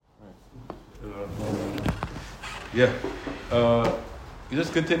Yeah.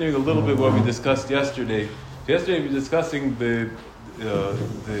 Just continuing a little bit what we discussed yesterday. Yesterday we were discussing the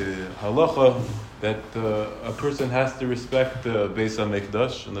halacha that a person has to respect the Beis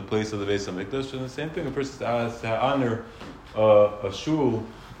HaMikdash and the place of the Beis HaMikdash, and the same thing, a person has to honor a shul,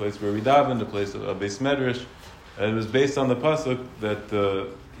 a place where we daven, the place of a Beis Medrash. And it was based on the pasuk that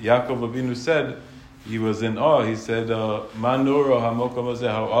Yaakov Avinu said. He was in awe. He said, "Man noro hamokom hazeh,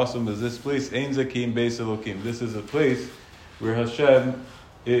 how awesome is this place? Ein zakim beis Elokim. This is a place where Hashem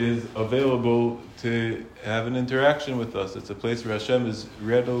is available to have an interaction with us. It's a place where Hashem is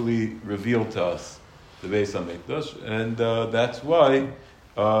readily revealed to us, the Beis HaMikdash, and that's why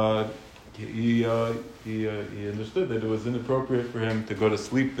he understood that it was inappropriate for him to go to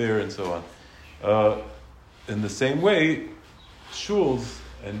sleep there and so on. In the same way, shuls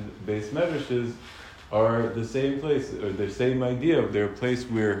and Beis Medrashes are the same place, or the same idea. They're a place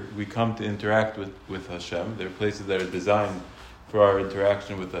where we come to interact with Hashem. They're places that are designed for our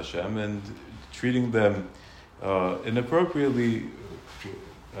interaction with Hashem, and treating them inappropriately,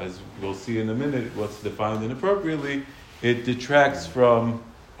 as we'll see in a minute what's defined inappropriately, it detracts from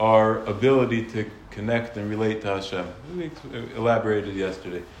our ability to connect and relate to Hashem. We elaborated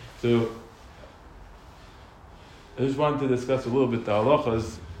yesterday. So I just wanted to discuss a little bit the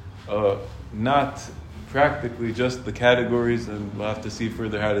halachas, not practically just the categories, and we'll have to see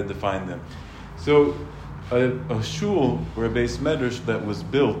further how to define them. So a shul or a Beis Medrash that was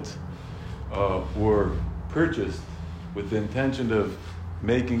built or purchased with the intention of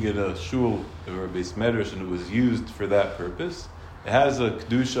making it a shul or a Beis Medrash, and it was used for that purpose, it has a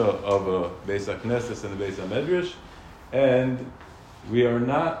kedusha of a Beis HaKnesses and a Beis HaMedrash, and we are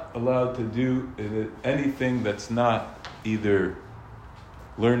not allowed to do anything that's not either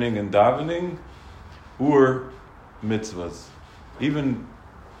learning and davening or mitzvahs.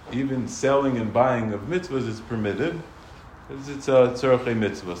 Even selling and buying of mitzvahs is permitted, because it's a tzorchei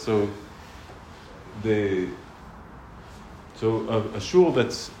mitzvah. So a shul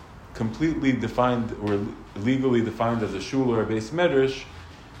that's completely defined or legally defined as a shul or a Beis Medrash,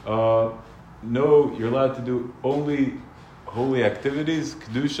 no, you're allowed to do only holy activities,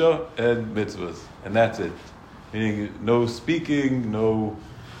 kedusha, and mitzvahs, and that's it. Meaning, no speaking, no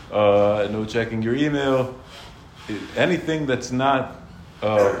checking your email. Anything that's not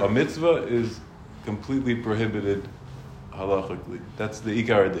a mitzvah is completely prohibited halachically. That's the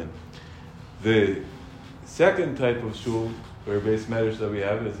ikar din. The second type of shul or Beis Medrash that we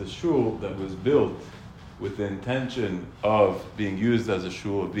have is a shul that was built with the intention of being used as a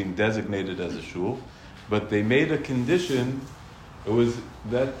shul, of being designated as a shul, but they made a condition. It was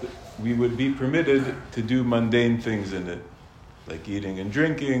that we would be permitted to do mundane things in it, like eating and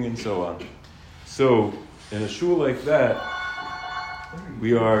drinking and so on. So in a shul like that,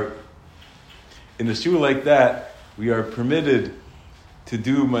 we are permitted to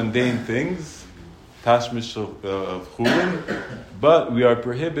do mundane things, tashmish of chulin, but we are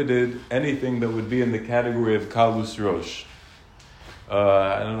prohibited anything that would be in the category of kalus rosh.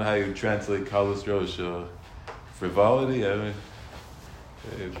 I don't know how you translate kalus rosh. Frivolity? I mean,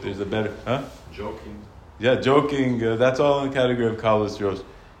 if there's a better... Joking. Yeah, joking. That's all in the category of kalus rosh.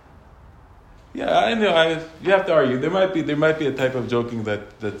 Yeah, I know. You have to argue. There might be a type of joking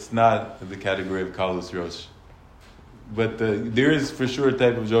that's not in the category of kalus rosh. But there is for sure a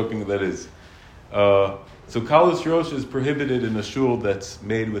type of joking that is. So kalus rosh is prohibited in a shul that's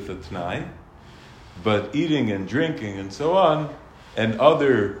made with a t'nai, but eating and drinking and so on, and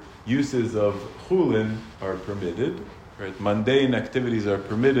other uses of chulin are permitted. Right? Mundane activities are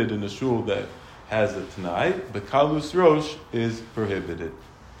permitted in a shul that has a t'nai, but kalus rosh is prohibited.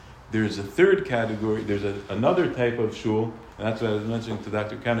 There's a third category. There's another type of shul, and that's what I was mentioning to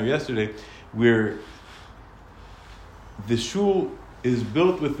Dr. Kanner yesterday, where the shul is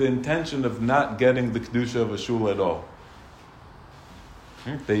built with the intention of not getting the kedusha of a shul at all.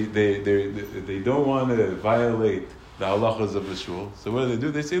 They don't want to violate the halachas of the shul. So what do?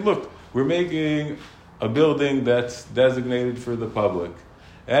 They say, look, we're making a building that's designated for the public,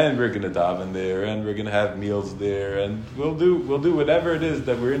 and we're going to daven there, and we're going to have meals there, and we'll do whatever it is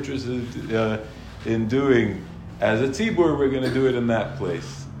that we're interested in doing as a tzibur. We're going to do it in that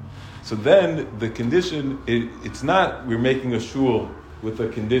place. So then the condition, it's not we're making a shul with a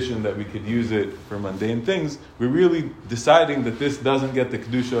condition that we could use it for mundane things. We're really deciding that this doesn't get the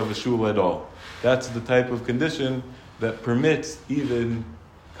kedusha of a shul at all. That's the type of condition that permits even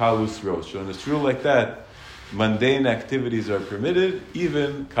kalus rosh. So in a shul like that, mundane activities are permitted,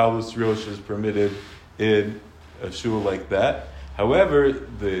 even kalus rosh is permitted in a shul like that. However,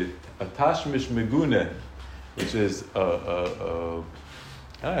 the tashmish megune, which is a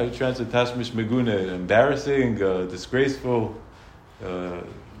Translate tashmish meguna, embarrassing, disgraceful,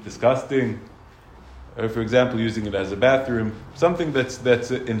 disgusting. Or for example, using it as a bathroom, something that's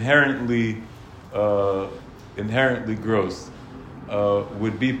inherently gross,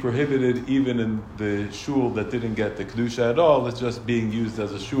 would be prohibited even in the shul that didn't get the kedusha at all. It's just being used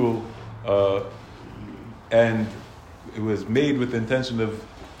as a shul, and it was made with the intention of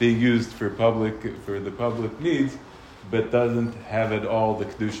being used for the public needs, but doesn't have at all the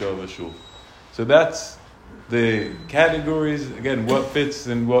kedusha of a shul. So that's the categories. Again, what fits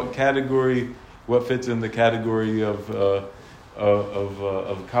in what category? What fits in the category of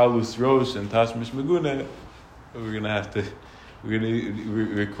kalus rosh and tashmish meguna? It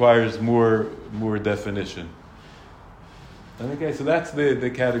requires more definition. Okay, so that's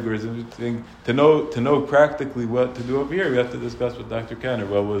the categories. And to know practically what to do over here, we have to discuss with Dr. Kanner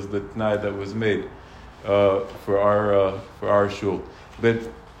what was the t'nai that was made for our shul. But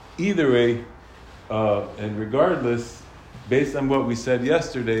either way, and regardless, based on what we said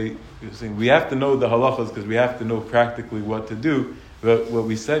yesterday, we have to know the halachas because we have to know practically what to do. But what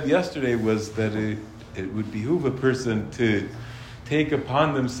we said yesterday was that it would behoove a person to take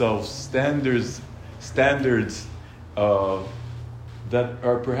upon themselves standards that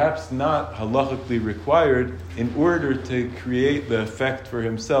are perhaps not halachically required in order to create the effect for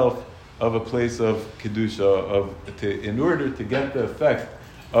himself of a place of kedusha, in order to get the effect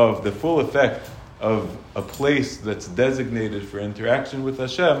of the full effect of a place that's designated for interaction with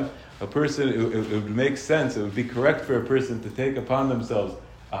Hashem. A person, it would make sense, it would be correct for a person to take upon themselves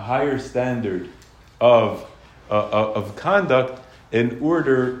a higher standard of conduct in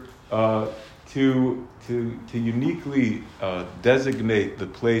order to uniquely designate the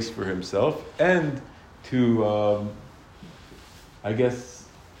place for himself and to,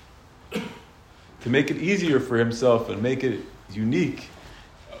 to make it easier for himself and make it unique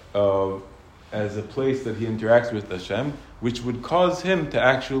as a place that he interacts with Hashem, which would cause him to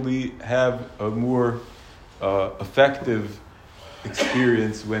actually have a more effective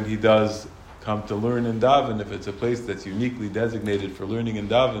experience when he does come to learn and daven. If it's a place that's uniquely designated for learning and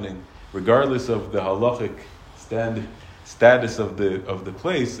davening, regardless of the halachic status of the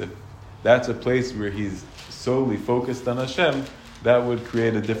place, if that's a place where he's solely focused on Hashem, that would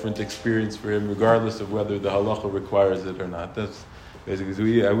create a different experience for him, regardless of whether the halacha requires it or not. That's basically, so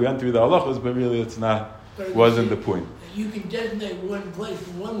we went through the halachas, but really wasn't the point. You can designate one place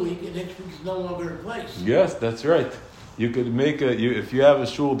for 1 week, and next week is no longer a place. Yes, that's right. You could make if you have a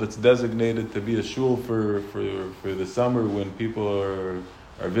shul that's designated to be a shul for the summer when people are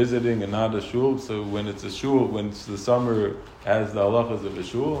visiting and not a shul. So when it's a shul, when it's the summer, has the halachas of a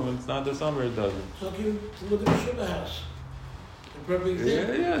shul, and when it's not the summer, it doesn't. So if you look at the Shiva house, the perfect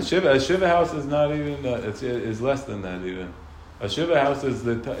example. Yeah. A Shiva house is not even. It's less than that even. A Shiva house is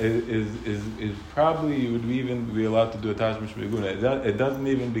probably, you would even be allowed to do a tashmish meguna. It doesn't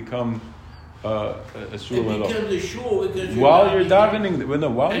even become a shul at all. It becomes a shul because while you're davening.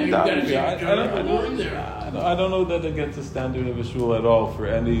 I don't know that it gets the standard of a shul at all for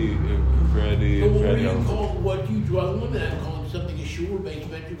any. What do you call what you draw a limit at? Call something a shul based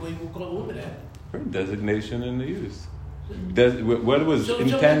metric. What do you call a limit at? Designation and the use. What was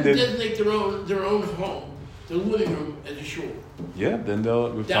intended. So designate their own home. The living room as a shul. Yeah, then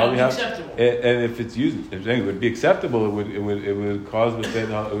they'll probably have acceptable. And if it's used, if it would be acceptable, it would cause it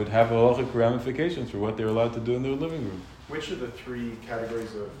would have halachic ramifications for what they're allowed to do in their living room. Which of the three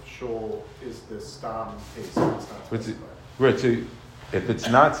categories of shul is the stam case? It's not specified. Right. So if it's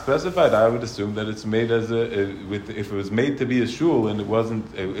not specified, I would assume that it's made as if it was made to be a shul and it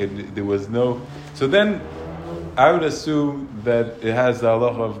wasn't. There was no. So then, I would assume that it has the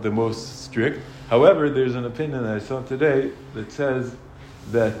halacha of the most strict. However, there's an opinion that I saw today that says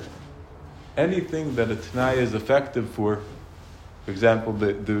that anything that a t'nai is effective for example,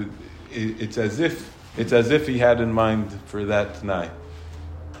 it's as if he had in mind for that t'nai.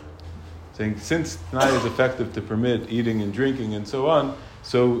 Saying since t'nai is effective to permit eating and drinking and so on,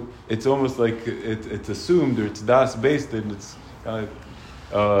 so it's almost like it's assumed or it's das based, and it's kind of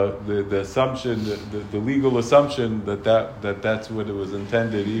the assumption, the legal assumption that's what it was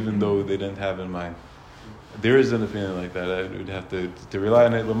intended, even though they didn't have in mind. There is an opinion like that. I would have to rely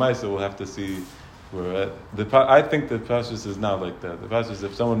on it. Lamaisa, we'll have to see where I think the Pashas is not like that. The Pashas,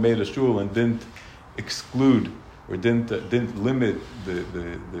 if someone made a shul and didn't exclude or didn't limit the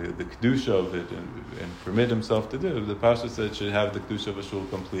kedusha of it and permit himself to do it, the Pashas said should have the kedusha of a shul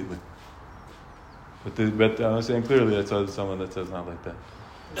completely. But I'm saying clearly that's someone that says not like that.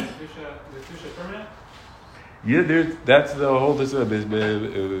 The kedusha permanent? Yeah, that's the whole.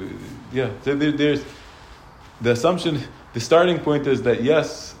 Yeah, so there's the assumption. the starting point is that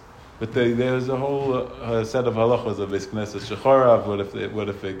yes, but there's a whole set of halachas of Beis Knesset Shecharav. What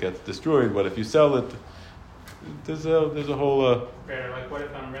if it gets destroyed? What if you sell it? There's a whole. Right, or like what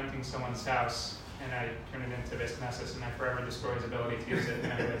if I'm renting someone's house and I turn it into Beis Knesset and I forever destroy his ability to use it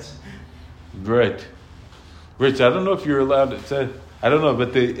anyways? Right. Rich, I don't know if you're allowed to say. I don't know,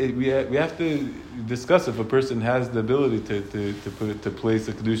 but we have to discuss if a person has the ability to place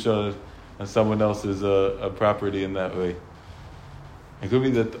a kedusha on someone else's property in that way. It could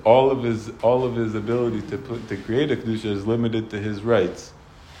be that all of his ability to create a kedusha is limited to his rights,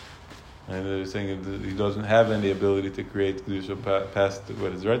 and they're saying that he doesn't have any ability to create kedusha past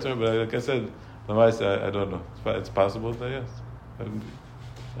what his rights are. But like I said, I don't know. It's possible that yes,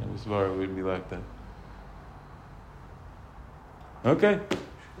 this bar would be like that. Okay.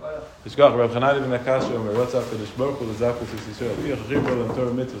 תשכח, רב חנני בן הקשה אומר, לא צפת לשבור כל הזפת יסישור, פי אחרים בו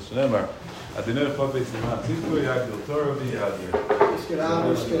לנתור מצווה שנאמר, עדיני חופי סימן ציפו יגדל תור ויעגר.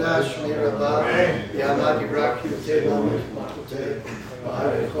 ישכרה, שמי רבה, יעמד יברק יוצא נמוך מחותה, ועל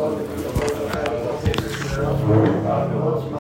כל